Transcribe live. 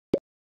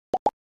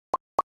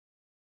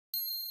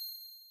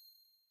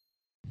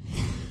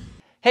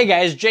Hey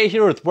guys, Jay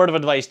here with Word of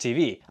Advice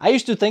TV. I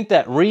used to think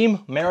that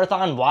Rheem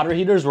Marathon water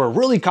heaters were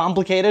really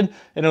complicated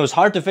and it was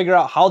hard to figure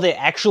out how they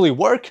actually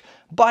work,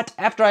 but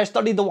after I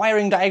studied the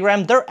wiring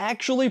diagram, they're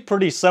actually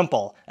pretty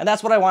simple, and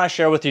that's what I want to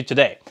share with you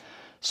today.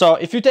 So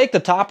if you take the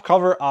top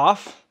cover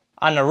off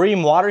on a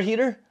Rheem water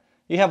heater,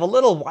 you have a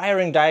little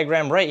wiring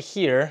diagram right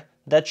here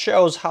that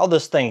shows how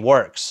this thing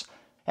works.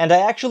 And I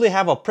actually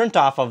have a print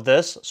off of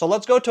this, so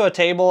let's go to a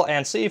table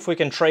and see if we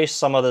can trace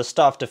some of this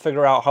stuff to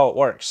figure out how it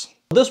works.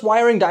 This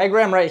wiring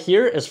diagram right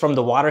here is from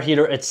the water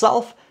heater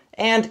itself,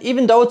 and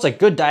even though it's a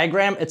good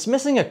diagram, it's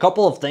missing a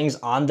couple of things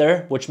on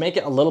there which make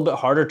it a little bit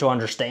harder to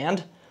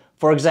understand.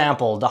 For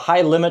example, the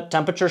high limit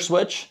temperature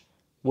switch,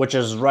 which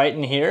is right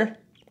in here,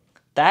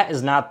 that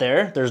is not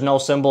there. There's no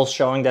symbols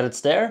showing that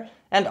it's there.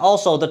 And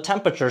also the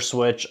temperature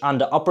switch on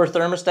the upper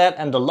thermostat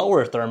and the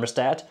lower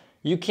thermostat,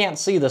 you can't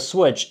see the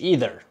switch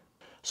either.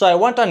 So I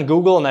went on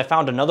Google and I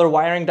found another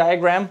wiring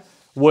diagram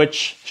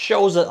which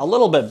shows it a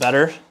little bit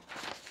better.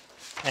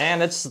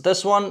 And it's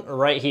this one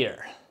right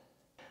here.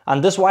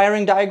 On this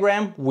wiring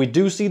diagram, we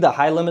do see the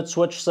high limit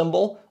switch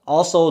symbol,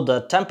 also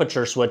the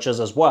temperature switches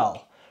as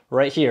well.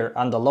 Right here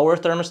on the lower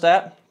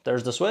thermostat,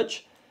 there's the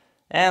switch,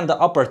 and the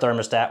upper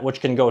thermostat, which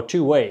can go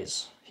two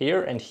ways,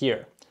 here and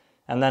here.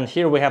 And then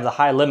here we have the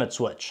high limit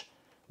switch,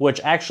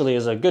 which actually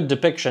is a good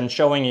depiction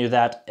showing you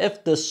that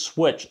if this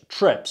switch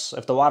trips,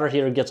 if the water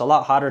heater gets a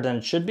lot hotter than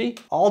it should be,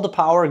 all the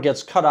power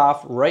gets cut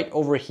off right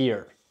over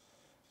here.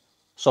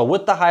 So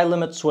with the high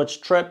limit switch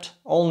tripped,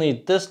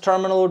 only this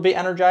terminal would be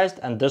energized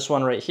and this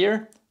one right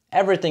here.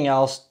 Everything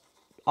else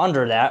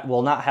under that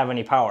will not have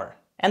any power.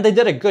 And they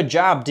did a good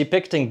job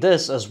depicting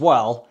this as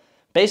well.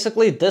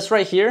 Basically this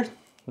right here,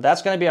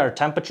 that's going to be our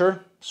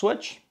temperature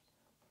switch.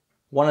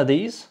 One of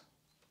these.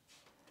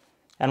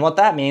 And what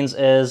that means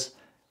is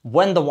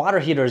when the water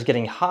heater is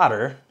getting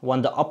hotter,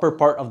 when the upper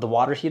part of the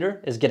water heater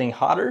is getting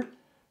hotter,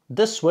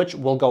 this switch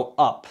will go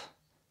up.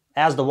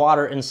 As the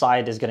water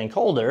inside is getting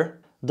colder,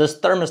 this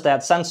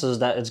thermostat senses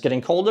that it's getting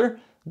colder,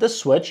 this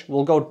switch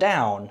will go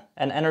down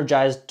and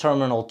energize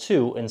terminal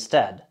 2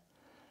 instead.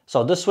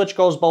 So this switch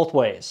goes both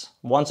ways.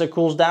 Once it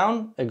cools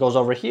down, it goes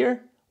over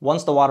here.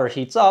 Once the water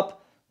heats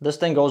up, this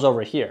thing goes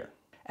over here.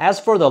 As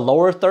for the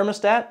lower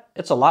thermostat,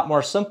 it's a lot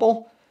more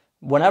simple.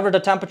 Whenever the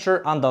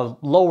temperature on the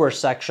lower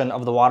section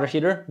of the water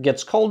heater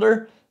gets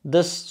colder,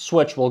 this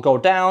switch will go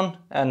down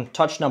and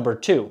touch number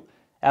 2.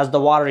 As the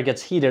water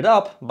gets heated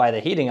up by the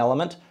heating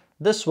element,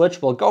 this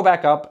switch will go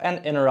back up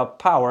and interrupt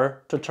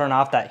power to turn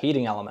off that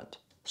heating element.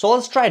 So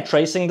let's try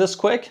tracing this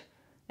quick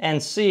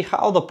and see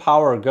how the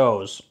power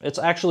goes. It's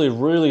actually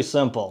really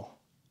simple.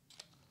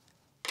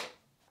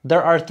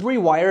 There are 3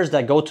 wires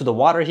that go to the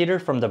water heater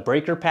from the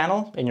breaker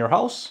panel in your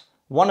house.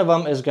 One of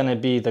them is going to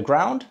be the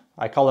ground.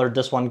 I colored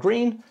this one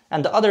green,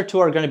 and the other 2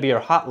 are going to be your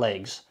hot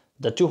legs,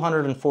 the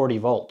 240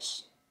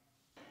 volts.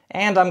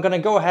 And I'm going to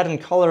go ahead and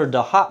color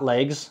the hot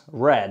legs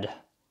red.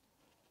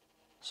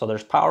 So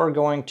there's power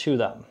going to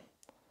them.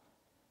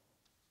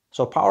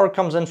 So power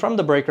comes in from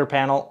the breaker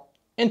panel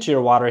into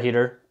your water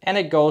heater, and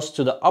it goes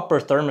to the upper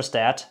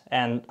thermostat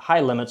and high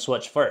limit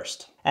switch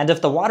first. And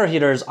if the water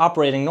heater is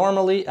operating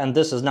normally and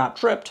this is not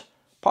tripped,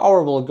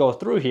 power will go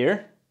through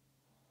here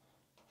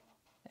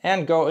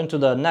and go into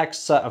the next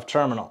set of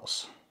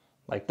terminals,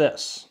 like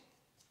this.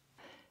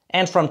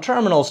 And from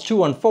terminals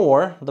 2 and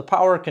 4, the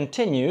power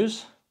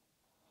continues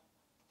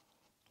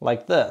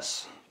like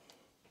this.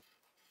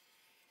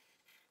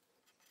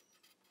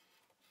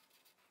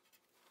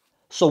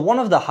 So one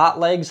of the hot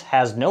legs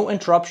has no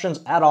interruptions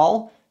at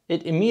all.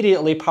 It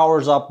immediately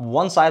powers up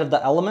one side of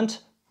the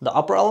element, the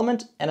upper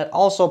element, and it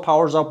also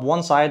powers up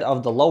one side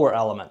of the lower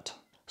element.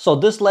 So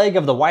this leg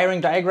of the wiring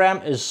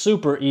diagram is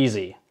super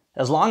easy.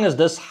 As long as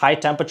this high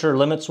temperature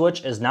limit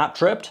switch is not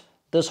tripped,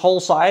 this whole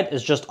side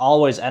is just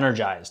always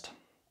energized.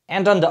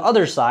 And on the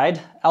other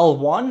side,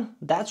 L1,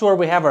 that's where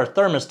we have our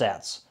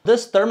thermostats.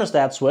 This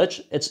thermostat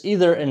switch, it's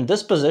either in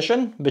this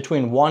position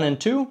between 1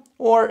 and 2,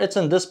 or it's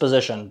in this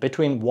position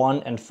between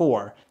 1 and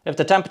 4. If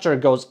the temperature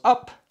goes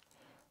up,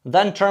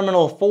 then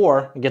terminal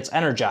 4 gets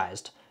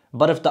energized.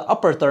 But if the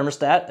upper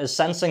thermostat is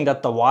sensing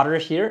that the water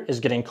here is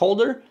getting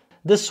colder,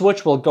 this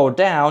switch will go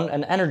down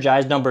and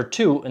energize number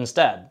 2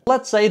 instead.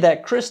 Let's say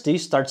that Christy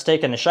starts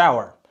taking a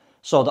shower.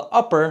 So the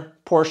upper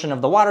portion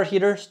of the water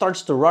heater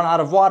starts to run out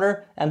of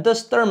water, and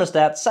this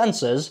thermostat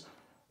senses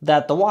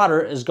that the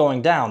water is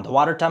going down, the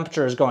water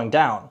temperature is going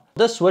down.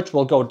 This switch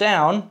will go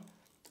down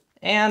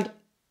and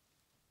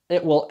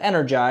it will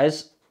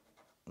energize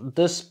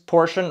this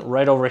portion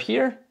right over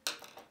here,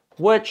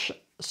 which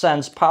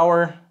sends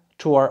power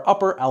to our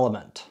upper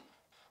element,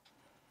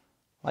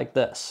 like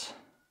this.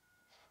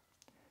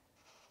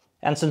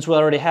 And since we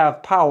already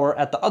have power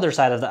at the other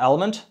side of the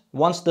element,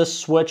 once this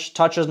switch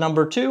touches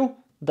number 2,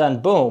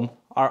 then boom,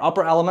 our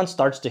upper element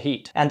starts to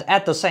heat. And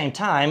at the same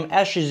time,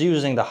 as she's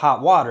using the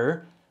hot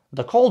water,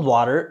 the cold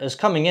water is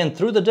coming in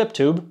through the dip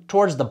tube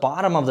towards the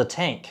bottom of the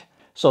tank.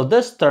 So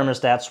this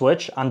thermostat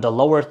switch on the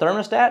lower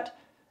thermostat,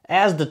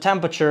 as the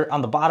temperature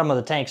on the bottom of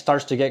the tank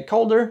starts to get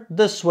colder,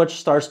 this switch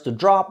starts to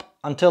drop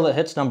until it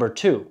hits number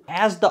 2.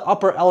 As the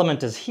upper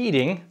element is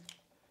heating,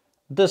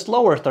 this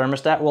lower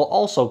thermostat will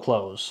also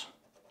close.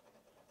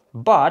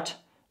 But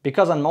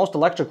because on most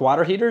electric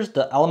water heaters,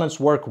 the elements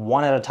work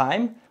one at a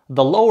time,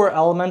 the lower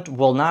element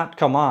will not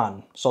come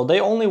on. So they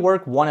only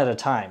work one at a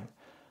time.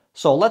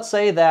 So let's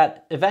say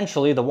that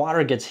eventually the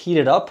water gets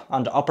heated up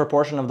on the upper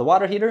portion of the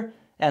water heater,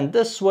 and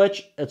this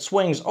switch, it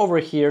swings over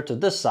here to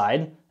this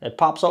side, it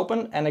pops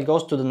open, and it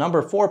goes to the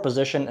number 4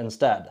 position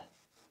instead.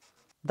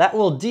 That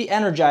will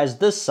de-energize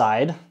this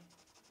side,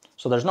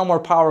 so there's no more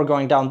power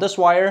going down this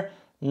wire,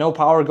 no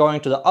power going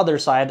to the other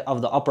side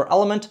of the upper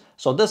element,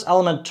 so this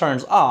element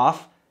turns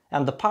off,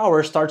 and the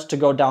power starts to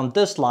go down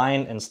this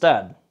line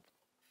instead.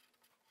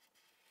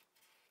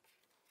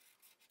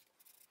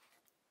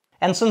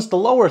 And since the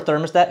lower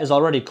thermostat is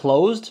already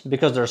closed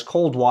because there's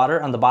cold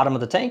water on the bottom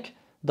of the tank,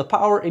 the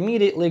power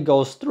immediately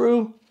goes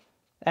through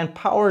and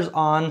powers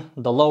on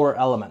the lower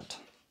element.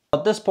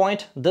 At this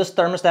point, this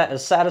thermostat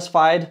is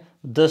satisfied,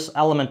 this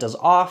element is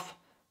off,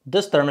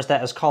 this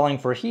thermostat is calling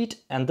for heat,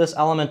 and this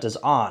element is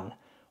on.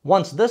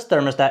 Once this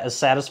thermostat is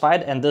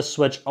satisfied and this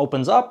switch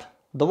opens up,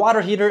 the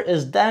water heater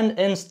is then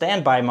in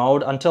standby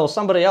mode until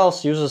somebody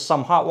else uses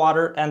some hot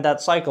water, and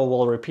that cycle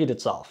will repeat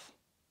itself.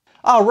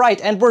 All right,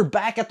 and we're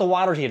back at the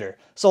water heater.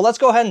 So let's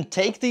go ahead and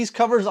take these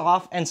covers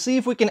off and see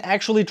if we can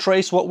actually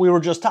trace what we were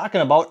just talking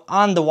about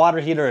on the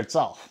water heater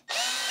itself.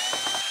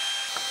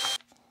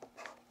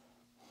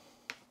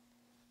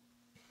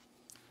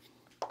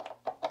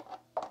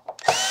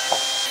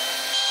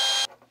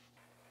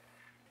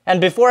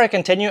 And before I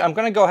continue, I'm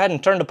gonna go ahead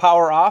and turn the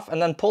power off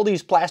and then pull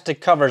these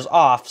plastic covers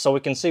off so we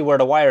can see where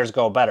the wires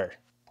go better.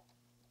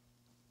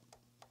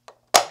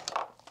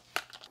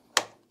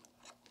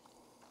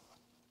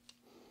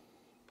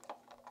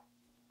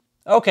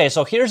 Okay,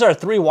 so here's our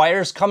 3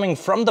 wires coming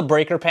from the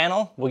breaker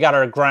panel. We got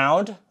our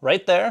ground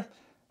right there,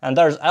 and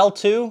there's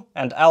L2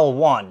 and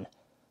L1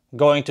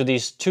 going to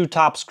these 2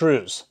 top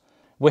screws.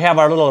 We have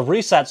our little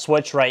reset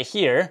switch right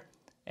here,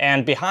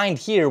 and behind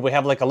here we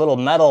have like a little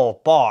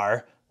metal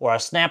bar or a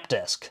snap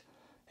disc.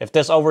 If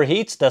this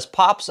overheats, this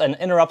pops and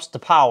interrupts the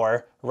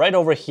power right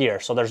over here,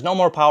 so there's no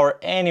more power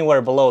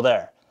anywhere below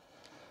there.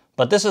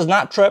 But this is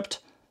not tripped,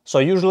 so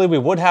usually we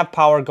would have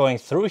power going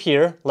through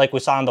here like we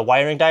saw in the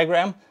wiring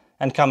diagram,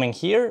 and coming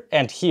here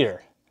and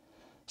here.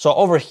 So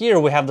over here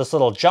we have this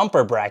little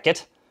jumper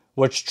bracket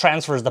which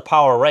transfers the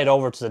power right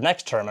over to the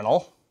next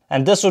terminal.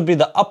 And this would be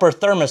the upper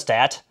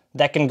thermostat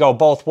that can go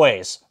both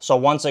ways. So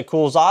once it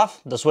cools off,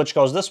 the switch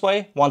goes this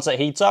way. Once it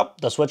heats up,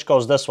 the switch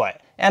goes this way.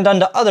 And on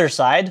the other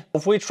side,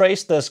 if we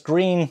trace this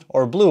green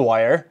or blue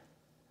wire,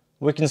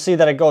 we can see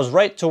that it goes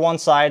right to one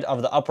side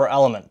of the upper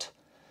element.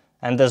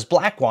 And this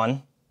black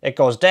one, it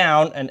goes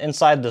down and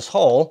inside this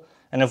hole.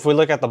 And if we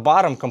look at the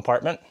bottom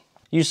compartment,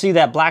 you see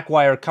that black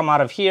wire come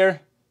out of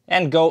here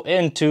and go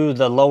into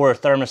the lower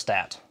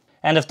thermostat.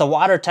 And if the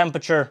water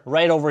temperature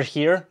right over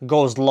here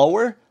goes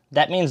lower,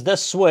 that means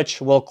this switch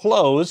will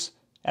close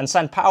and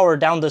send power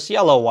down this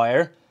yellow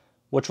wire,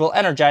 which will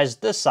energize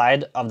this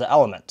side of the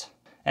element.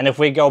 And if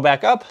we go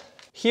back up,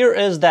 here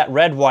is that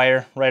red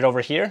wire right over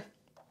here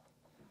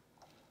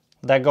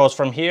that goes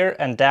from here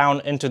and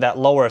down into that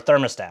lower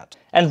thermostat.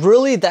 And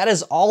really, that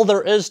is all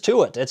there is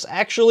to it. It's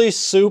actually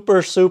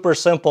super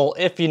simple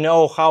if you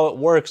know how it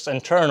works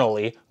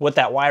internally with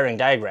that wiring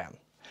diagram.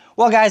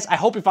 Well guys, I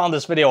hope you found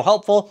this video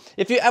helpful.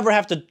 If you ever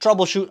have to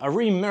troubleshoot a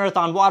Rheem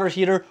Marathon water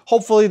heater,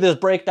 hopefully this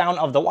breakdown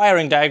of the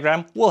wiring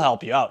diagram will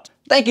help you out.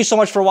 Thank you so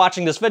much for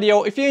watching this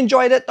video. If you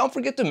enjoyed it, don't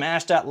forget to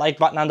mash that like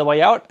button on the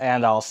way out,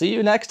 and I'll see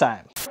you next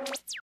time.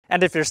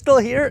 And if you're still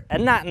here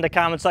and not in the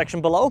comment section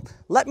below,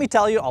 let me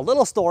tell you a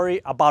little story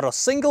about a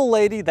single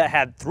lady that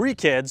had 3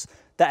 kids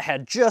that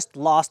had just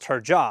lost her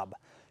job.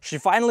 She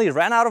finally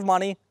ran out of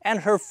money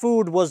and her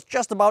food was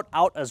just about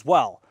out as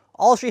well.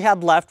 All she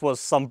had left was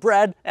some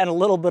bread and a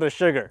little bit of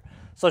sugar.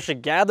 So she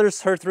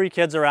gathers her 3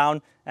 kids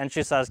around and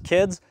she says,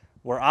 "Kids,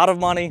 we're out of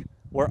money,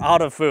 we're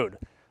out of food.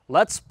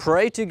 Let's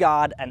pray to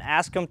God and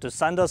ask Him to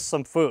send us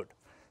some food."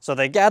 So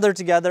they gather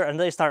together and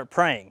they start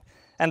praying.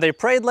 And they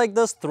prayed like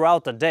this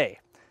throughout the day.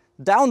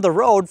 Down the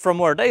road from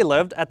where they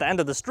lived, at the end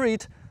of the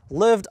street,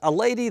 lived a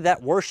lady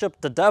that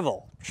worshiped the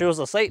devil. She was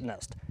a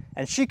Satanist.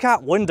 And she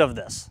caught wind of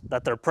this,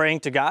 that they're praying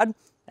to God,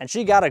 and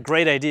she got a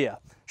great idea.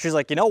 She's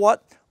like, you know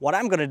what? What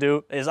I'm gonna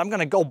do is I'm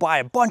gonna go buy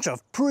a bunch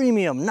of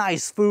premium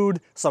nice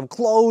food, some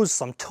clothes,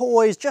 some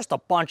toys, just a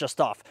bunch of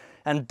stuff,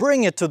 and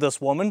bring it to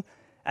this woman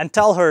and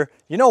tell her,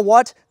 you know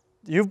what?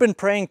 You've been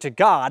praying to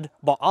God,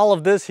 but all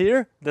of this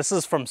here, this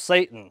is from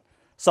Satan.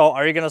 So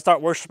are you gonna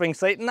start worshiping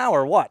Satan now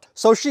or what?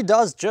 So she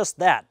does just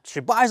that. She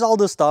buys all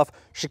this stuff,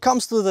 she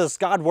comes to this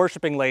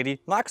God-worshiping lady,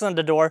 knocks on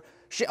the door,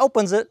 she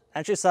opens it,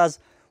 and she says,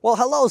 "Well,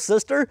 hello,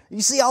 sister.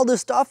 You see all this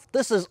stuff?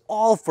 This is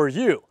all for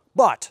you.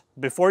 But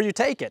before you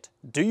take it,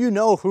 do you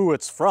know who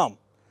it's from?"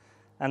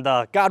 And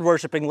the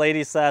God-worshiping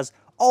lady says,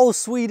 "Oh,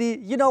 sweetie,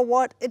 you know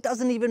what? It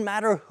doesn't even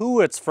matter who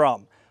it's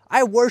from.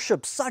 I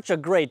worship such a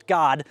great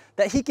God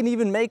that He can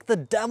even make the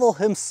devil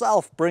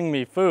himself bring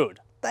me food.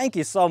 Thank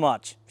you so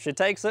much." She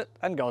takes it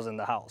and goes in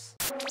the house.